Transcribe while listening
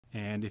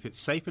and if it's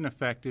safe and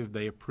effective,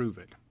 they approve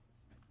it.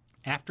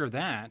 After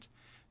that,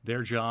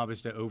 their job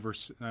is to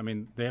oversee,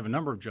 they have a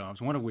number of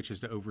jobs, one of which is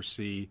to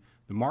oversee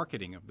the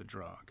marketing of the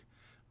drug.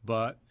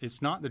 But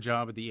it's not the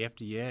job of the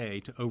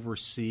FDA to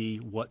oversee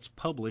what's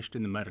published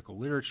in the medical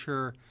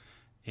literature,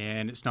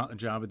 and it's not the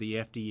job of the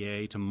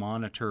FDA to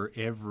monitor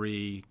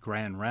every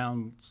grand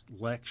rounds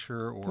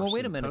lecture or well,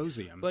 wait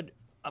symposium. A minute.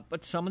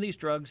 But some of these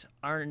drugs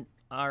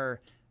are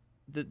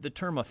the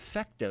term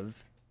effective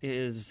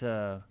is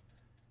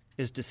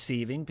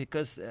deceiving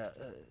because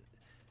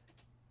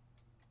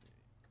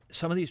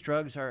some of these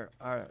drugs are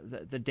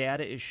the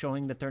data is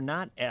showing that they're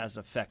not as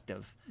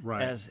effective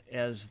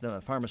as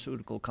the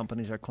pharmaceutical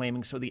companies are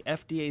claiming. So the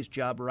FDA's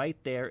job right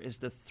there is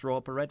to throw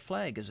up a red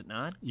flag, is it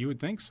not? You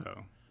would think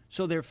so.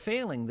 So they're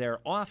failing there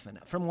often.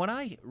 From what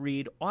I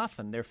read,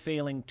 often they're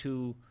failing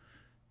to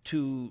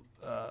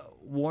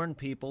warn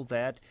people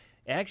that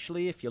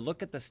actually, if you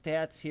look at the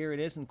stats here, it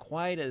isn't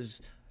quite as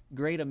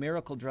great a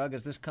miracle drug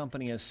as this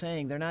company is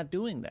saying. They're not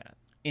doing that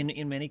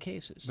in many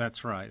cases.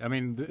 That's right.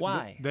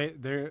 Why?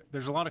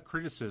 There's a lot of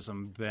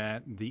criticism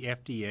that the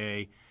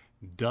FDA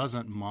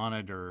doesn't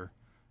monitor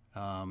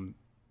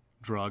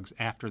drugs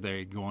after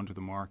they go onto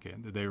the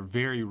market. They're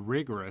very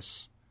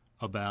rigorous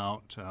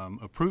about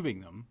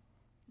approving them.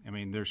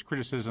 There's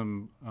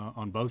criticism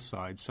on both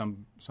sides.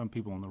 Some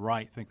people on the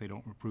right think they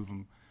don't approve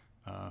them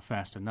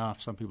fast enough.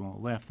 Some people on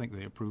the left think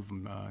they approve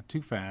them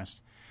too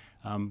fast.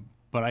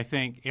 But I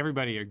think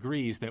everybody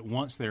agrees that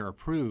once they're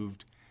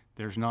approved,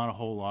 there's not a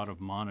whole lot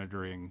of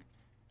monitoring.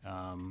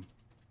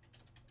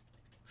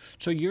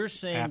 So you're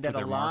saying that a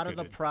lot marketed.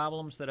 of the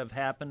problems that have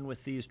happened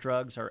with these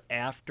drugs are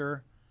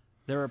after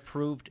they're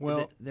approved?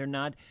 Well, they're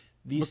not.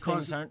 These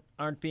things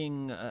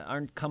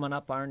aren't coming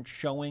up, aren't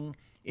showing.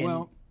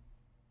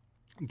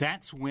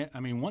 That's when.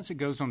 Once it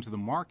goes onto the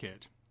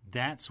market,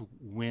 that's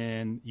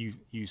when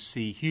you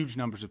see huge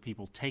numbers of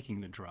people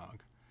taking the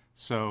drug.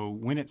 So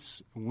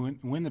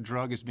when the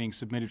drug is being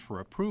submitted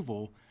for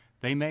approval,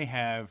 they may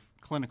have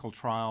clinical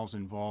trials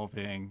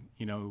involving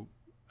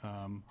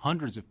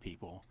hundreds of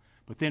people.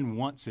 But then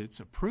once it's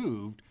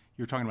approved,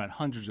 you're talking about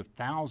hundreds of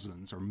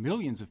thousands or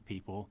millions of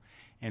people.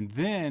 And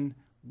then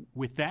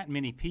with that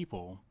many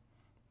people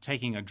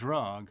taking a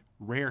drug,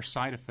 rare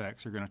side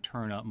effects are going to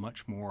turn up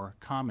much more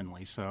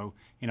commonly. So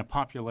in a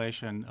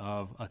population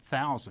of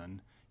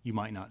 1,000, you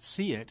might not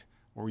see it,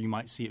 or you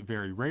might see it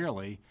very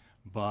rarely.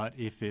 But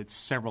if it's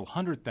several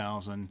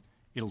 100,000,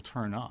 it'll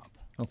turn up.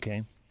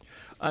 Okay.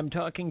 I'm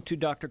talking to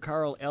Dr.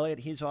 Carl Elliott.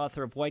 He's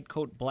author of White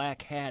Coat,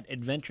 Black Hat,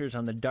 Adventures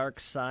on the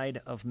Dark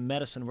Side of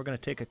Medicine. We're going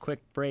to take a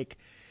quick break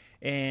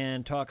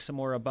and talk some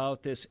more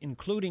about this,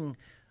 including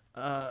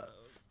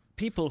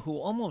people who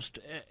almost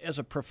as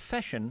a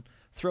profession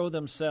throw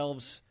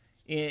themselves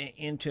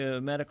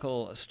into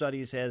medical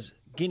studies as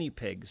guinea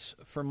pigs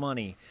for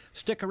money.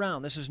 Stick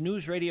around. This is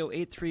News Radio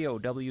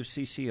 830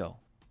 WCCO.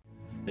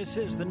 This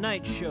is The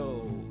Night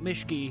Show.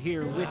 Mischke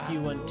here with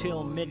you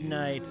until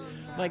midnight.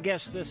 My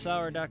guest this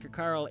hour, Dr.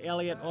 Carl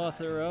Elliott,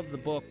 author of the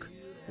book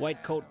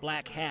White Coat,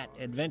 Black Hat,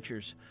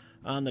 Adventures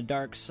on the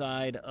Dark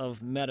Side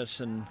of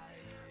Medicine.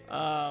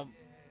 I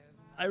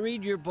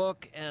read your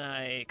book and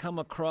I come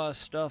across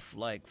stuff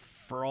like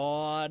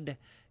fraud,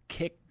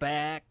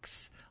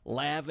 kickbacks,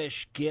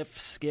 lavish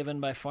gifts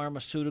given by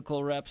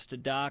pharmaceutical reps to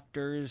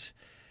doctors.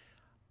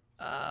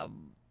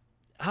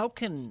 How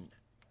can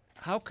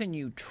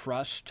you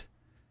trust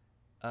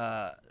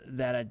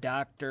that a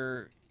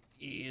doctor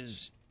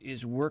is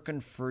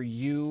working for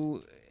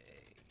you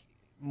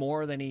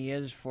more than he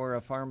is for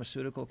a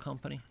pharmaceutical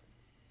company?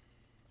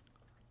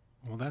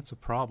 Well, that's a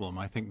problem.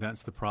 I think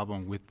that's the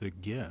problem with the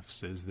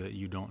gifts, is that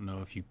you don't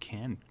know if you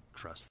can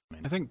trust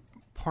them. I think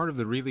part of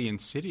the really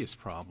insidious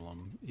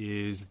problem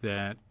is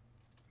that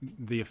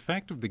the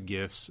effect of the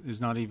gifts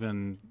is not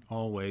even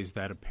always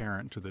that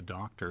apparent to the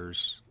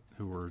doctors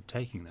who are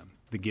taking them,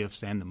 the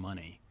gifts and the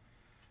money.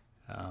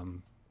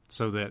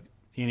 So that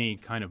any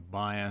kind of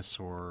bias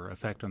or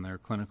effect on their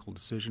clinical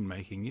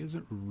decision-making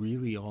isn't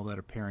really all that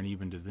apparent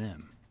even to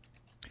them.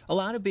 A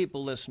lot of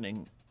people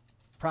listening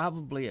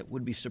probably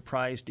would be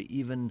surprised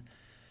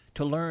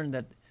to learn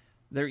that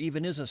there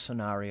even is a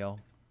scenario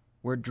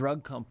where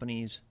drug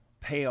companies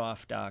pay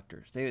off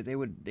doctors. They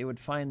would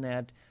find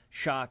that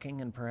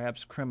shocking and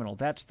perhaps criminal.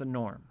 That's the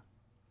norm.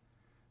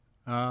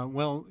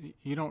 Well,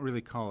 you don't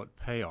really call it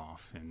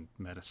payoff in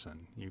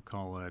medicine. You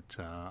call it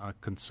a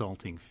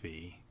consulting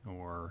fee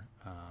or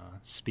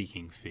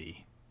speaking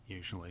fee,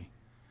 usually.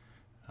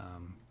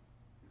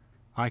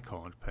 I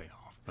call it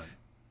payoff. But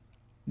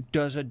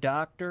does a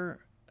doctor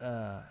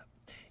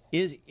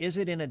is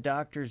it in a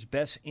doctor's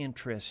best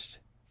interest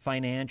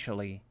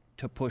financially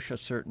to push a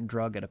certain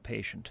drug at a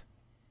patient?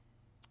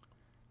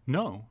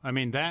 No,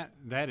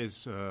 that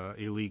is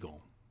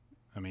illegal.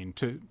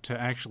 To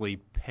actually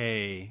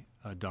pay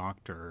a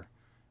doctor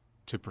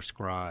to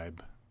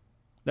prescribe.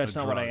 That's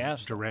not what I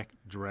asked.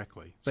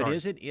 Directly. But Sorry.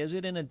 is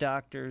it in a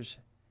doctor's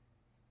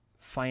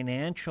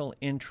financial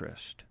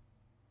interest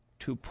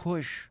to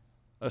push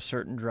a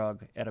certain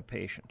drug at a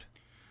patient?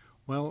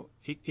 Well,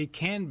 it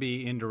can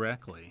be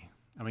indirectly.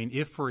 I mean,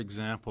 if, for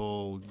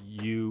example,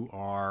 you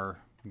are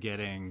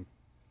getting,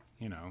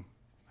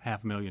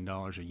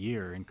 $500,000 a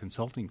year in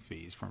consulting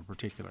fees from a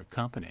particular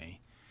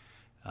company,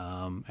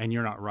 and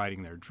you're not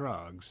writing their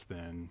drugs,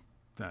 then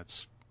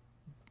that's,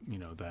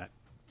 that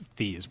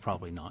fee is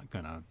probably not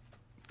going to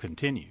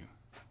continue.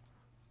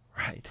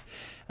 Right.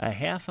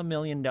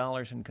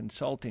 $500,000 in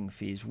consulting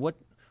fees. What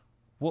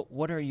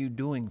are you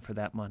doing for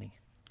that money?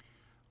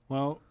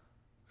 Well,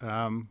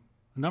 a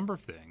number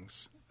of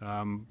things.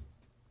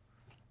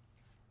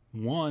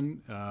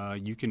 One,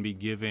 you can be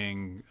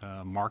giving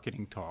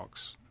marketing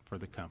talks for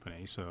the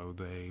company, so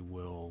they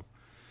will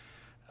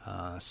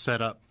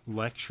set up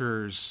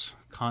lectures,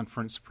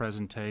 conference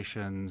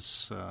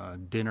presentations,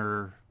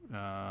 dinner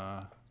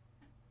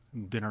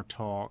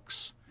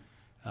talks.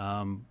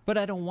 But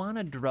I don't want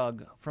a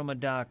drug from a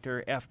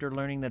doctor after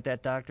learning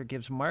that doctor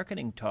gives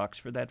marketing talks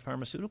for that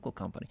pharmaceutical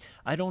company.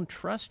 I don't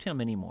trust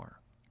him anymore.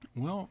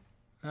 Well,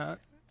 a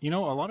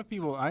lot of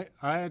people,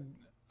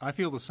 I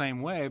feel the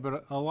same way,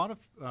 but a lot of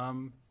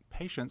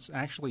patients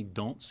actually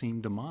don't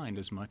seem to mind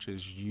as much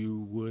as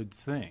you would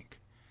think.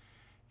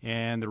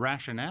 And the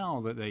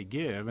rationale that they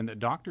give and that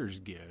doctors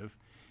give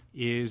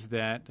is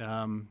that,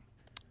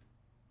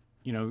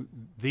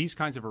 these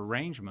kinds of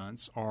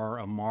arrangements are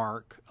a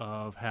mark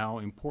of how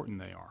important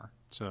they are.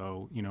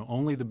 So,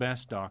 only the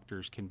best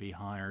doctors can be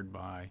hired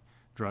by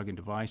drug and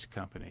device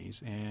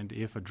companies. And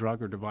if a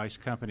drug or device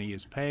company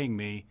is paying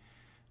me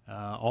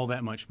all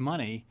that much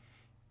money,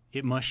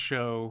 it must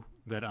show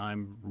that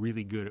I'm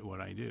really good at what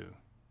I do.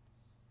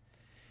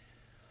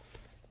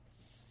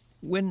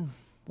 When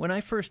I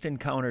first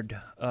encountered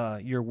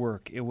your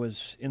work, it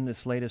was in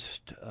this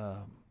latest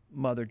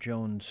Mother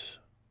Jones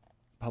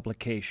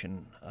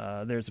publication.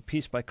 There's a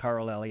piece by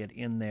Carl Elliott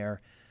in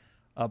there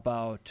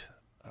about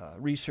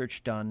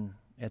research done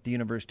at the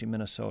University of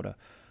Minnesota.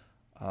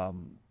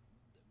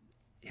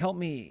 Help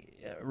me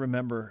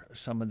remember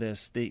some of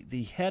this.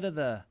 The head of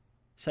the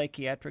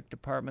psychiatric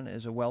department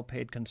is a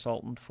well-paid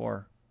consultant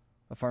for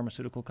a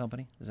pharmaceutical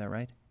company. Is that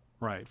right?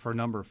 Right, for a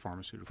number of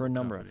pharmaceutical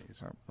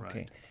companies. Okay.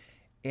 Right.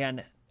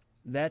 And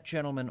that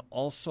gentleman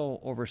also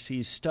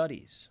oversees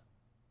studies.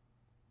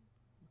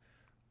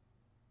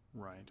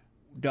 Right.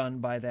 Done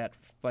by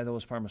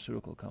those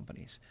pharmaceutical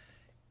companies.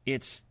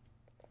 Is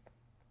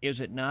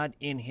it not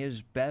in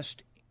his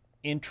best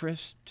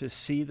interest to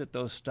see that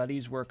those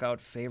studies work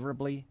out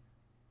favorably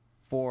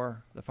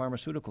for the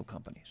pharmaceutical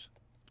companies?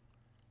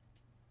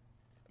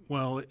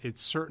 Well,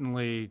 it's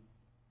certainly,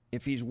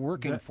 if he's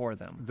working for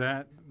them,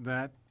 that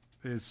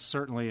is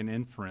certainly an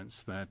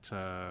inference that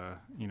that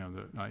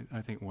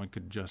I think one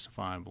could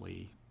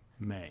justifiably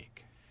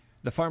make.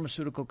 The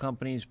pharmaceutical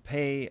companies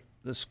pay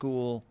the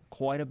school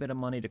quite a bit of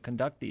money to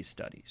conduct these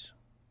studies.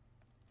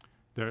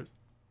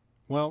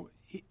 Well,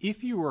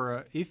 if you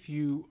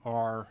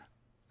are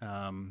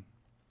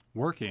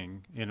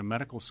working in a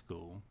medical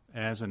school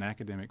as an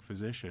academic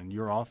physician,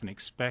 you're often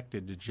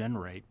expected to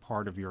generate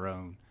part of your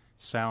own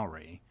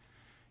salary,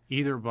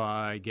 either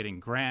by getting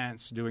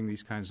grants, doing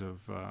these kinds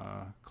of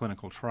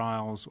clinical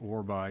trials,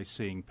 or by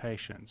seeing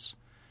patients.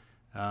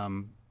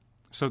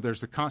 So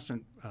there's a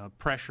constant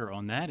pressure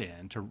on that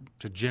end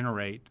to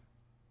generate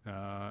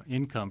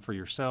income for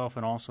yourself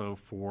and also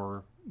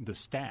for the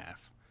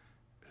staff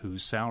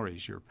whose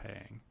salaries you're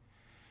paying.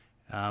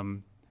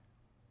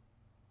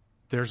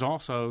 There's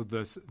also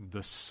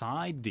the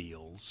side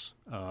deals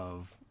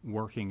of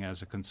working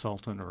as a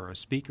consultant or a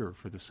speaker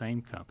for the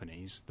same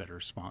companies that are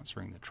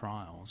sponsoring the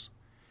trials.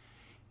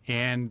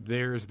 And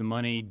there's the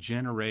money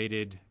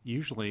generated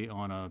usually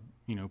on a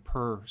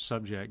per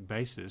subject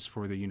basis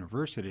for the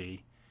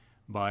university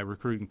by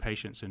recruiting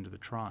patients into the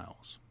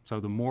trials. So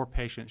the more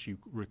patients you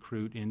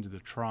recruit into the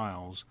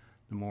trials,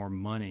 the more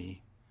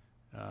money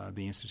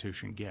the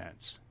institution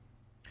gets.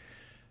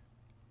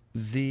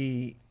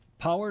 The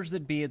powers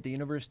that be at the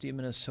University of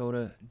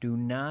Minnesota do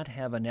not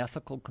have an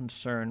ethical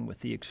concern with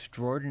the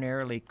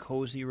extraordinarily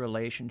cozy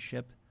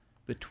relationship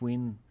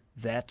between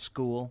that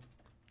school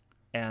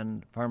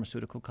and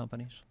pharmaceutical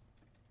companies?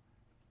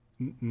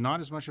 Not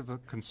as much of a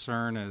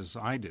concern as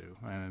I do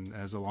and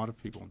as a lot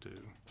of people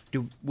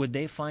do. Would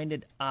they find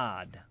it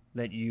odd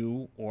that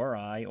you or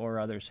I or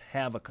others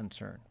have a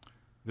concern?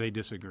 They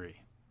disagree.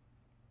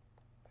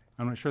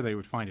 I'm not sure they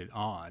would find it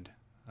odd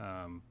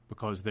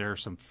because there are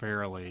some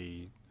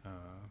fairly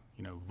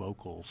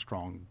vocal,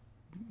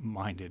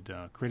 strong-minded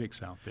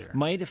critics out there.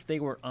 If they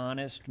were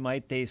honest,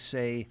 might they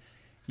say,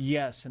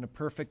 yes, in a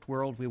perfect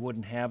world we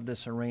wouldn't have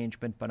this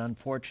arrangement, but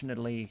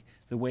unfortunately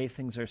the way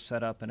things are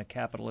set up in a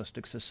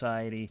capitalistic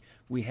society,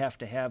 we have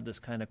to have this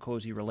kind of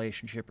cozy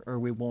relationship or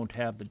we won't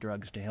have the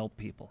drugs to help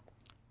people.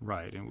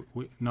 Right, and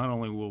not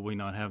only will we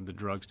not have the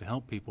drugs to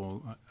help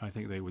people, I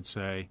think they would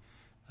say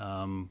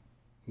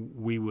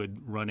we would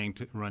run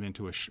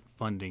into a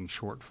funding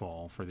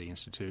shortfall for the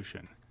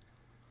institution.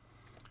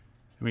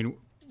 I mean,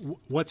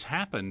 what's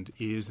happened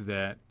is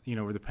that,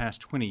 over the past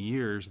 20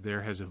 years,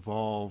 there has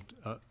evolved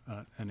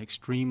an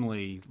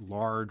extremely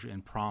large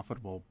and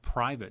profitable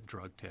private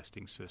drug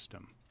testing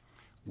system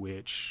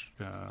which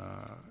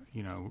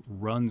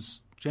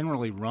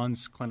generally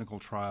runs clinical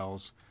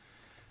trials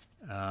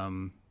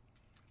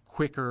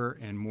quicker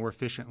and more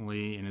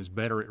efficiently, and is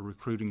better at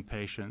recruiting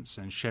patients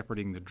and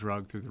shepherding the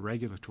drug through the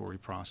regulatory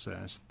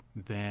process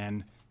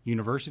than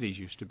universities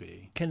used to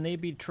be. Can they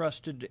be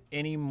trusted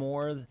any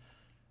more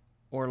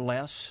or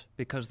less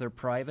because they're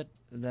private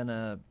than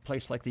a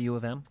place like the U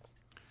of M?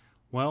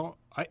 Well,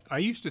 I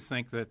used to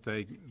think that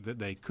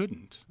they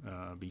couldn't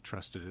be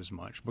trusted as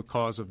much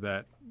because of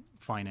that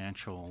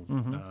financial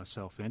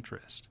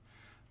self-interest.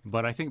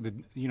 But I think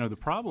the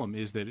problem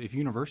is that if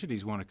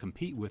universities want to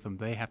compete with them,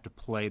 they have to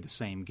play the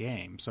same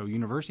game. So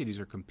universities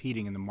are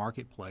competing in the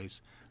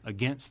marketplace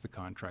against the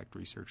contract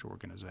research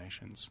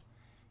organizations.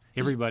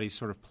 Everybody's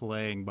sort of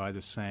playing by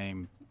the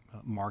same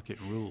market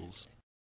rules.